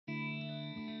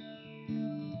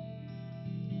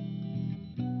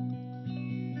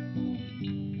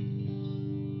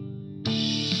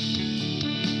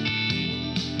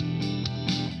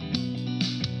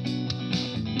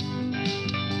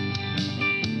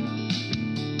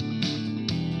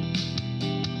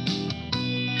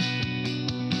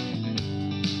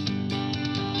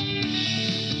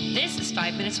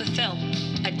5 Minutes with Phil,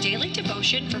 a daily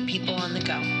devotion for people on the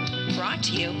go. Brought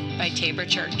to you by Tabor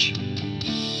Church.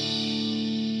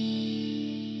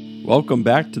 Welcome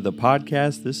back to the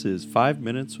podcast. This is 5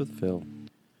 Minutes with Phil.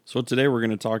 So today we're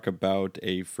going to talk about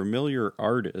a familiar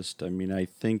artist. I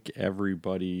think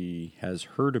everybody has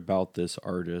heard about this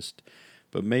artist,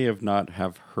 but may have not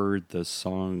have heard the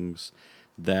songs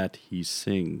that he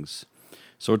sings.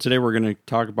 So today we're going to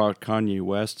talk about Kanye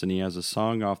West, and he has a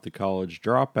song off the College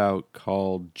Dropout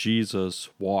called Jesus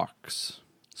Walks.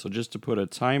 So just to put a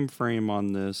time frame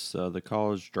on this, the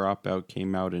College Dropout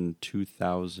came out in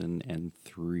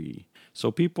 2003.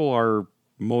 So people are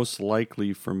most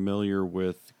likely familiar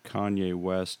with Kanye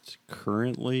West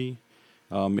currently.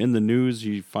 In the news,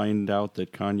 you find out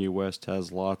that Kanye West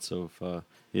has lots of,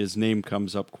 his name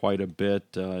comes up quite a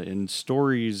bit in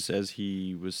stories as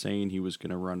he was saying he was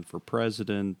going to run for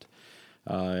president.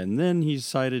 And then he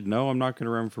decided, no, I'm not going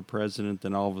to run for president.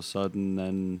 Then all of a sudden,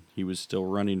 then he was still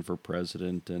running for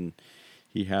president. And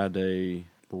he had a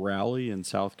rally in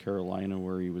South Carolina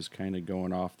where he was kind of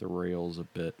going off the rails a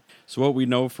bit. So what we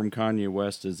know from Kanye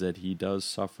West is that he does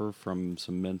suffer from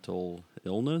some mental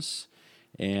illness.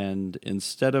 And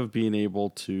instead of being able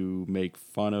to make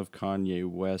fun of Kanye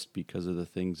West because of the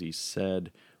things he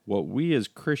said, what we as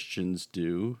Christians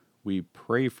do, we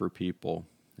pray for people,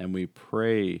 and we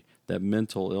pray that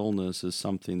mental illness is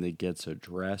something that gets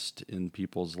addressed in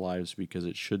people's lives, because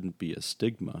it shouldn't be a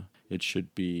stigma. It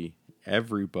should be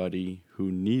everybody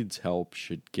who needs help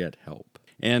should get help.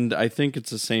 And I think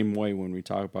it's the same way when we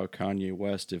talk about Kanye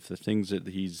West. If the things that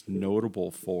he's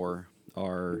notable for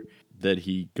are that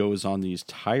he goes on these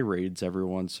tirades every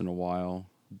once in a while,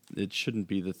 it shouldn't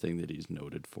be the thing that he's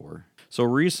noted for. So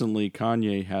recently,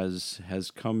 Kanye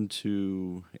has come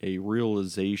to a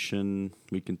realization.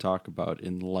 We can talk about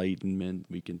enlightenment,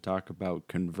 we can talk about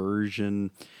conversion,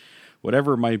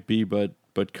 whatever it might be, but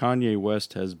Kanye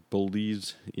West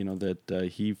believes, that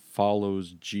he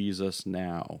follows Jesus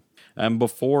now. And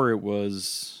before, it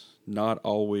was not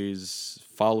always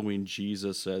following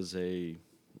Jesus as a,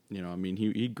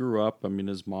 he grew up,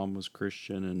 his mom was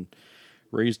Christian and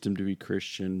raised him to be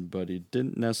Christian, but it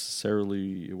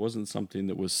wasn't something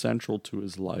that was central to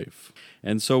his life.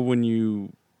 And so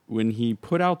when he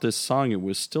put out this song, it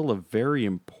was still a very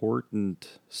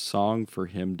important song for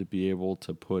him to be able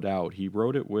to put out. He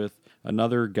wrote it with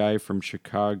another guy from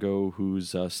Chicago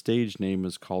whose stage name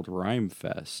is called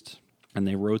Rhymefest. And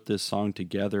they wrote this song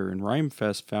together, and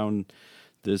Rhymefest found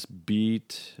this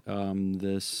beat,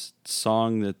 this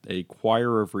song that a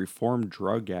choir of Reformed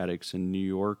drug addicts in New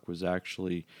York was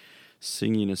actually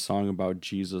singing a song about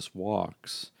Jesus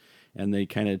Walks. And they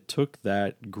kind of took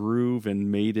that groove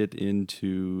and made it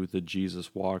into the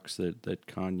Jesus Walks that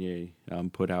Kanye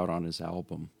put out on his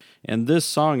album. And this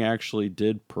song actually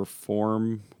did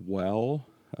perform well.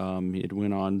 It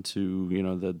went on to,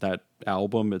 that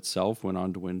album itself went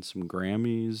on to win some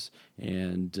Grammys,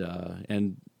 and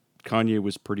Kanye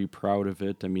was pretty proud of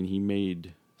it. He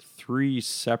made 3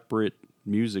 separate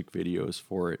music videos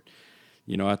for it.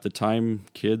 At the time,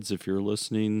 kids, if you're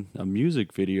listening, a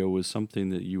music video was something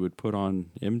that you would put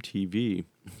on MTV.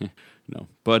 No.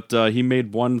 But he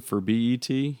made one for BET,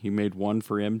 he made one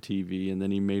for MTV, and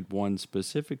then he made one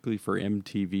specifically for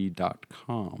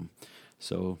MTV.com,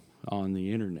 so on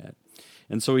the internet.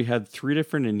 And so he had 3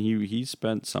 different, and he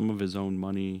spent some of his own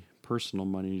money, personal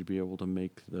money, to be able to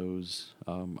make those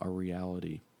a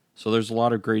reality. So there's a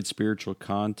lot of great spiritual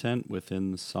content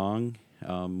within the song.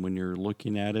 When you're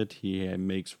looking at it, he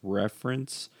makes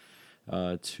reference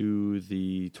to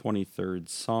the 23rd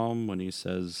Psalm when he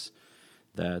says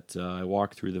that I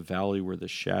walk through the valley where the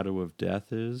shadow of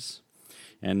death is.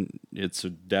 And it's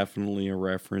definitely a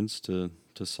reference to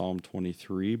Psalm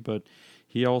 23, but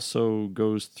he also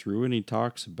goes through and he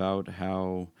talks about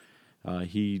how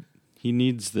he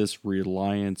needs this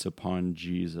reliance upon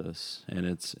Jesus, and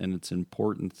it's an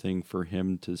important thing for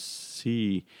him to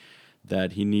see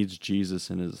that he needs Jesus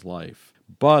in his life.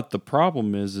 But the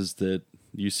problem is that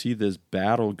you see this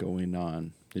battle going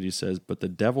on, that he says, but the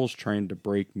devil's trying to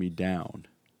break me down.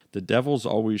 The devil's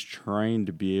always trying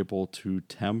to be able to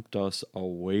tempt us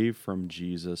away from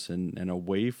Jesus and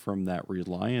away from that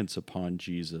reliance upon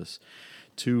Jesus,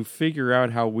 to figure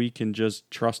out how we can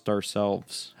just trust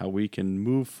ourselves, how we can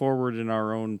move forward in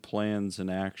our own plans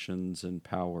and actions and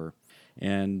power.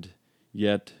 And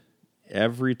yet,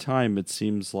 every time it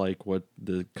seems like what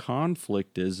the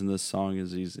conflict is in this song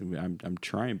is I'm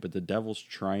trying, but the devil's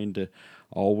trying to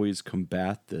always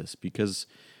combat this, because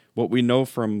what we know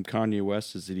from Kanye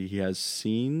West is that he has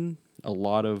seen a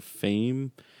lot of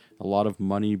fame, a lot of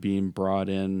money being brought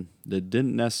in that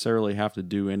didn't necessarily have to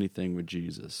do anything with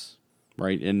Jesus.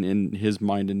 right? In his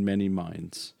mind, in many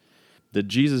minds. That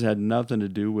Jesus had nothing to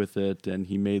do with it, and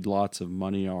he made lots of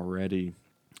money already.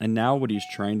 And now what he's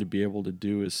trying to be able to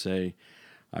do is say,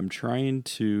 I'm trying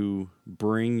to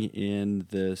bring in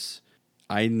this,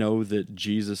 I know that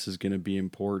Jesus is going to be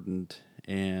important,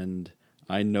 and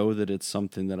I know that it's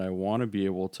something that I want to be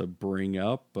able to bring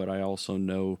up, but I also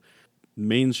know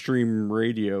mainstream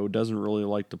radio doesn't really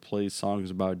like to play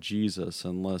songs about Jesus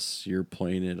unless you're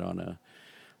playing it on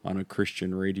a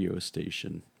Christian radio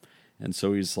station. And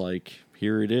so he's like,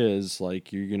 here it is,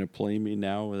 like, you're going to play me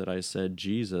now that I said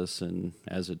Jesus. And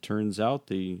as it turns out,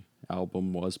 the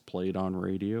album was played on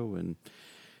radio, and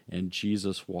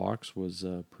Jesus Walks was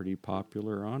pretty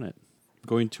popular on it. I'm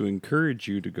going to encourage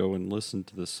you to go and listen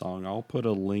to the song. I'll put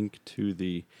a link to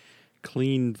the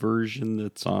clean version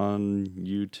that's on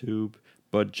YouTube,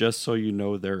 but just so you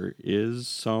know, there is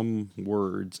some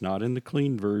words, not in the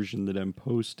clean version that I'm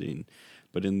posting,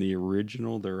 but in the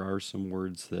original, there are some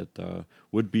words that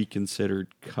would be considered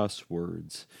cuss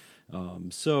words.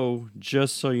 So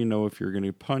just so you know, if you're going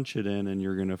to punch it in and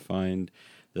you're going to find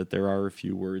that there are a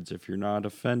few words, if you're not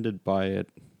offended by it,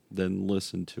 then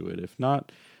listen to it. If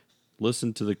not,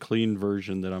 listen to the clean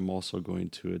version that I'm also going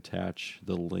to attach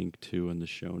the link to in the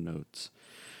show notes.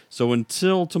 So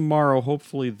until tomorrow,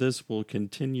 hopefully this will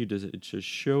continue to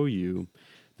show you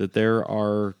that there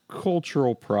are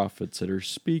cultural prophets that are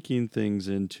speaking things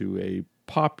into a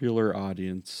popular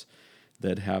audience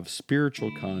that have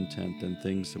spiritual content and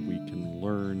things that we can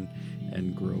learn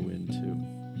and grow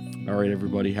into. All right,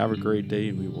 everybody, have a great day,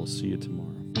 and we will see you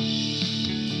tomorrow.